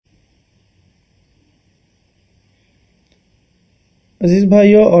عزیز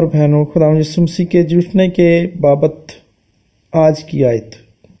بھائیوں اور بہنوں، خداوند یسوع مسیح کے جوٹنے کے بابت آج کی آیت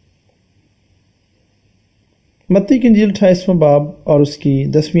متی کی انجیل 28واں باب اور اس کی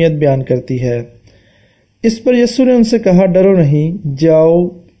 10ویں آیت بیان کرتی ہے۔ اس پر یسوع نے ان سے کہا، ڈرو نہیں، جاؤ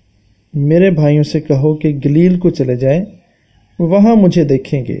میرے بھائیوں سے کہو کہ گلیل کو چلے جائیں، وہاں مجھے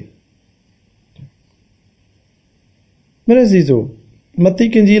دیکھیں گے۔ میرے عزیزو، متی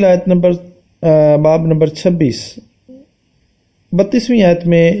کی انجیل باب نمبر 26 32ویں آیت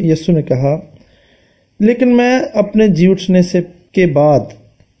میں یسوع نے کہا، لیکن میں اپنے جی اٹھنے کے بعد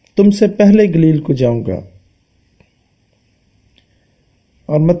تم سے پہلے گلیل کو جاؤں گا۔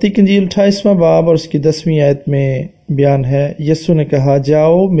 اور متی کی انجیل 28واں باب اور اس کی 10ویں آیت میں بیان ہے، یسوع نے کہا،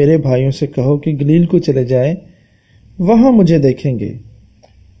 جاؤ میرے بھائیوں سے کہو کہ گلیل کو چلے جائیں، وہاں مجھے دیکھیں گے۔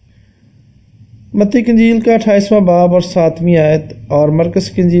 متی کی انجیل کا 28واں باب اور 7ویں آیت اور مرکز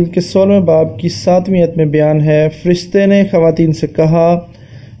کی انجیل کے 16ویں باب کی 7ویں آیت میں بیان ہے، فرشتے نے خواتین سے کہا،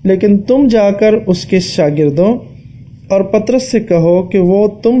 لیکن تم جا کر اس کے شاگردوں اور پطرس سے کہو کہ وہ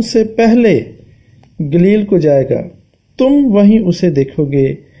تم سے پہلے گلیل کو جائے گا، تم وہیں اسے دیکھو گے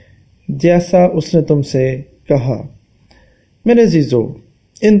جیسا اس نے تم سے کہا۔ میرے عزیزو،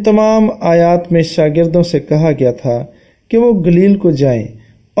 ان تمام آیات میں شاگردوں سے کہا گیا تھا کہ وہ گلیل کو جائیں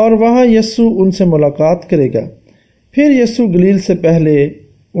اور وہاں یسوع ان سے ملاقات کرے گا۔ پھر یسوع گلیل سے پہلے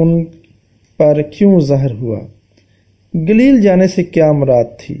ان پر کیوں ظاہر ہوا؟ گلیل جانے سے کیا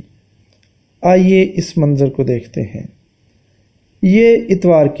مراد تھی؟ آئیے اس منظر کو دیکھتے ہیں۔ یہ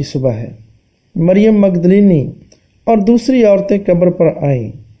اتوار کی صبح ہے۔ مریم مگدلینی اور دوسری عورتیں قبر پر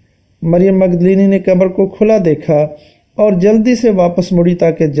آئیں۔ مریم مگدلینی نے قبر کو کھلا دیکھا اور جلدی سے واپس مڑی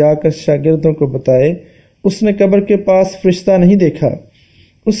تاکہ جا کر شاگردوں کو بتائے۔ اس نے قبر کے پاس فرشتہ نہیں دیکھا۔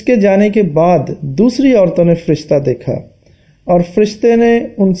 اس کے جانے کے بعد دوسری عورتوں نے فرشتہ دیکھا اور فرشتے نے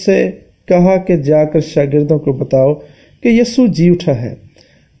ان سے کہا کہ جا کر شاگردوں کو بتاؤ کہ یسوع جی اٹھا ہے۔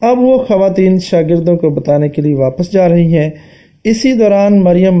 اب وہ خواتین شاگردوں کو بتانے کے لیے واپس جا رہی ہیں۔ اسی دوران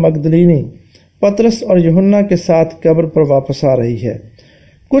مریم مگدلینی پطرس اور یوحنا کے ساتھ قبر پر واپس آ رہی ہے۔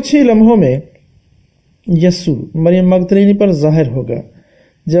 کچھ ہی لمحوں میں یسوع مریم مگدلینی پر ظاہر ہوگا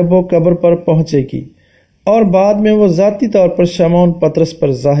جب وہ قبر پر پہنچے گی، اور بعد میں وہ ذاتی طور پر شمعون پطرس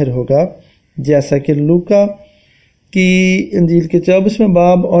پر ظاہر ہوگا، جیسا کہ لوکا کی انجیل کے 24ویں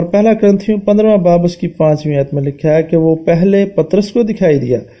باب اور پہلا کرنتھیوں 15واں باب اس کی 5ویں آیت میں لکھا ہے کہ وہ پہلے پطرس کو دکھائی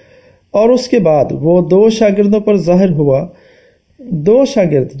دیا اور اس کے بعد وہ 2 شاگردوں پر ظاہر ہوا، 2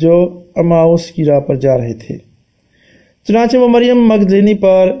 شاگرد جو اماؤس کی راہ پر جا رہے تھے۔ چنانچہ وہ مریم مگدلینی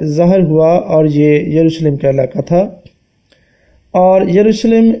پر ظاہر ہوا اور یہ یروشلم کا علاقہ تھا، اور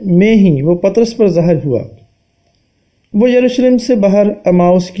یروشلم میں ہی وہ پطرس پر ظاہر ہوا۔ وہ یروشلم سے باہر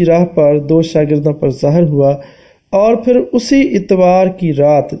اماؤس کی راہ پر 2 شاگردوں پر ظاہر ہوا، اور پھر اسی اتوار کی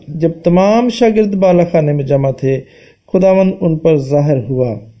رات جب تمام شاگرد بالا خانے میں جمع تھے، خداوند ان پر ظاہر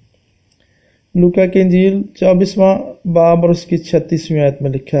ہوا۔ لوکا کی انجیل 24واں باب اور اس کی 36ویں آیت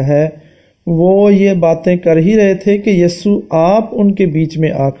میں لکھا ہے، وہ یہ باتیں کر ہی رہے تھے کہ یسوع آپ ان کے بیچ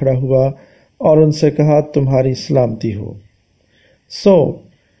میں آ کھڑا ہوا اور ان سے کہا، تمہاری سلامتی ہو۔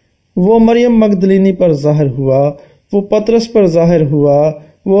 وہ مریم مگدلینی پر ظاہر ہوا، وہ پطرس پر ظاہر ہوا،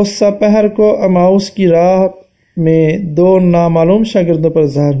 وہ سپہر کو اماؤس کی راہ میں 2 نامعلوم شاگردوں پر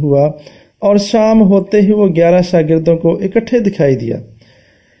ظاہر ہوا، اور شام ہوتے ہی وہ 11 شاگردوں کو اکٹھے دکھائی دیا۔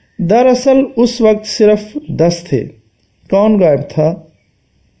 دراصل اس وقت صرف 10 تھے۔ کون غائب تھا؟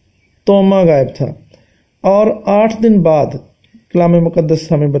 توما غائب تھا۔ اور 8 دن بعد کلام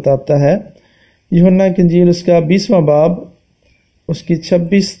مقدس ہمیں بتاتا ہے، یوحنا کی انجیل اس کا 20واں باب اس کی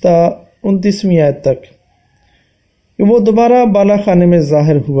 26 تا 29ویں آیت تک، کہ وہ دوبارہ بالا خانے میں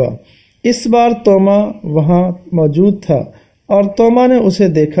ظاہر ہوا۔ اس بار توما وہاں موجود تھا، اور توما نے اسے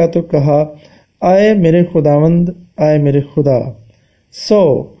دیکھا تو کہا، آئے میرے خداوند، آئے میرے خدا۔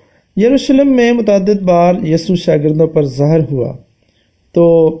 یروشلم میں متعدد بار یسوع شاگردوں پر ظاہر ہوا، تو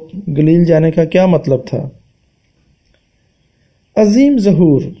گلیل جانے کا کیا مطلب تھا؟ عظیم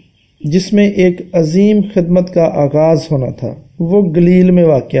ظہور جس میں ایک عظیم خدمت کا آغاز ہونا تھا، وہ گلیل میں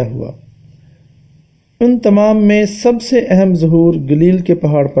واقع ہوا۔ ان تمام میں سب سے اہم ظہور گلیل کے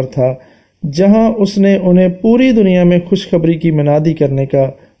پہاڑ پر تھا، جہاں اس نے انہیں پوری دنیا میں خوشخبری کی منادی کرنے کا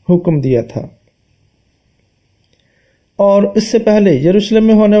حکم دیا تھا۔ اور اس سے پہلے یروشلم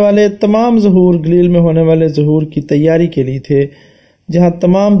میں ہونے والے تمام ظہور گلیل میں ہونے والے ظہور کی تیاری کے لیے تھے، جہاں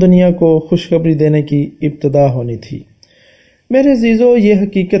تمام دنیا کو خوشخبری دینے کی ابتدا ہونی تھی۔ میرے عزیزو، یہ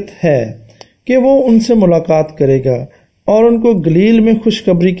حقیقت ہے کہ وہ ان سے ملاقات کرے گا اور ان کو گلیل میں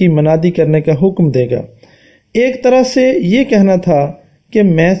خوشخبری کی منادی کرنے کا حکم دے گا۔ ایک طرح سے یہ کہنا تھا کہ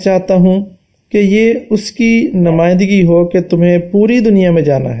میں چاہتا ہوں کہ یہ اس کی نمائندگی ہو کہ تمہیں پوری دنیا میں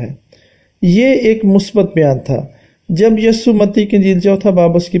جانا ہے۔ یہ ایک مثبت بیان تھا۔ جب یسوع متی کی انجیل چوتھا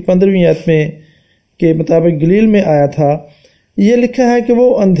باب اس کی 15ویں آیت میں کے مطابق گلیل میں آیا تھا، یہ لکھا ہے کہ وہ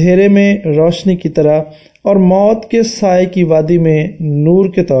اندھیرے میں روشنی کی طرح اور موت کے سائے کی وادی میں نور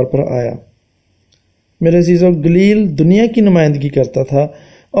کے طور پر آیا۔ میرے عزیزو، گلیل دنیا کی نمائندگی کرتا تھا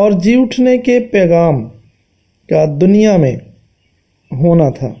اور جی اٹھنے کے پیغام کا دنیا میں ہونا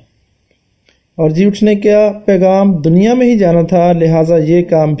تھا، اور جی اٹھنے کا پیغام دنیا میں ہی جانا تھا، لہٰذا یہ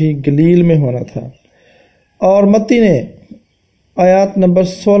کام بھی گلیل میں ہونا تھا۔ اور متی نے آیات نمبر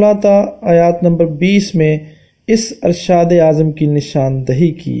 16 تا آیات نمبر 20 میں اس ارشاد اعظم کی نشاندہی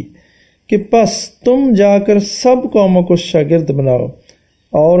کی کہ پس تم جا کر سب قوموں کو شاگرد بناؤ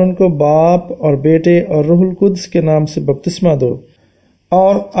اور ان کو باپ اور بیٹے اور روح القدس کے نام سے بپتسمہ دو۔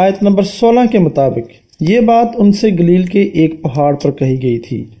 اور آیت نمبر 16 کے مطابق یہ بات ان سے گلیل کے ایک پہاڑ پر کہی گئی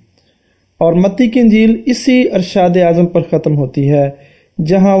تھی، اور متی کی انجیل اسی ارشاد اعظم پر ختم ہوتی ہے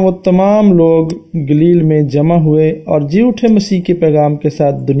جہاں وہ تمام لوگ گلیل میں جمع ہوئے اور جی اٹھے مسیح کے پیغام کے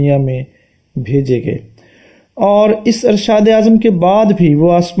ساتھ دنیا میں بھیجے گئے۔ اور اس ارشاد اعظم کے بعد بھی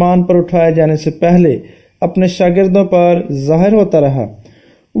وہ آسمان پر اٹھائے جانے سے پہلے اپنے شاگردوں پر ظاہر ہوتا رہا۔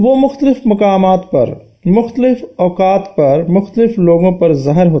 وہ مختلف مقامات پر، مختلف اوقات پر، مختلف لوگوں پر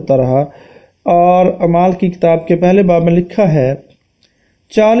ظاہر ہوتا رہا، اور اعمال کی کتاب کے پہلے باب میں لکھا ہے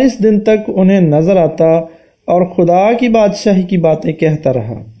 40 دن تک انہیں نظر آتا اور خدا کی بادشاہی کی باتیں کہتا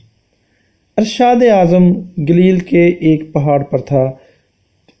رہا۔ ارشاد اعظم گلیل کے ایک پہاڑ پر تھا،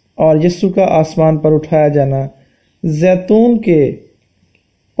 اور یسوع کا آسمان پر اٹھایا جانا زیتون کے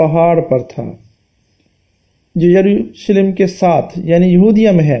پہاڑ پر تھا جو یروشلم کے ساتھ یعنی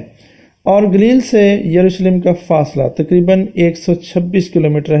یہودیہ میں ہے، اور گلیل سے یروشلم کا فاصلہ تقریباً 126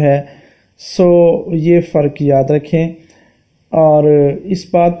 کلومیٹر ہے۔ سو یہ فرق یاد رکھیں اور اس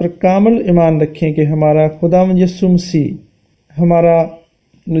بات پر کامل ایمان رکھیں کہ ہمارا خداوند یسوع مسیح ہمارا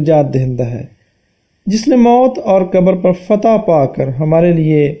نجات دہندہ ہے، جس نے موت اور قبر پر فتح پا کر ہمارے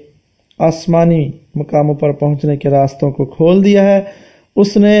لیے آسمانی مقاموں پر پہنچنے کے راستوں کو کھول دیا ہے۔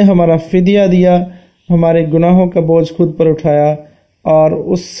 اس نے ہمارا فدیہ دیا، ہمارے گناہوں کا بوجھ خود پر اٹھایا، اور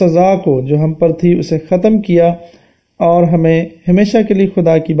اس سزا کو جو ہم پر تھی اسے ختم کیا، اور ہمیں ہمیشہ کے لیے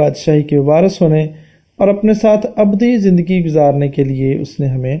خدا کی بادشاہی کے وارث ہونے اور اپنے ساتھ ابدی زندگی گزارنے کے لیے اس نے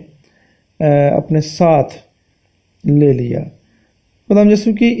ہمیں اپنے ساتھ لے لیا۔ خدا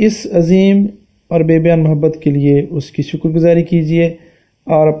یسوع کی اس عظیم اور بے بیان محبت کے لیے اس کی شکر گزاری کیجیے،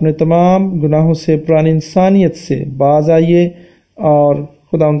 اور اپنے تمام گناہوں سے، پرانی انسانیت سے باز آئیے، اور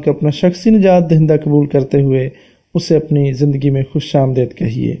خدا ان کو اپنا شخصی نجات دہندہ قبول کرتے ہوئے اسے اپنی زندگی میں خوش آمدید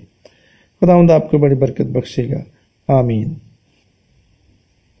کہیے۔ خدا آپ کو بڑی برکت بخشے گا۔ آمین۔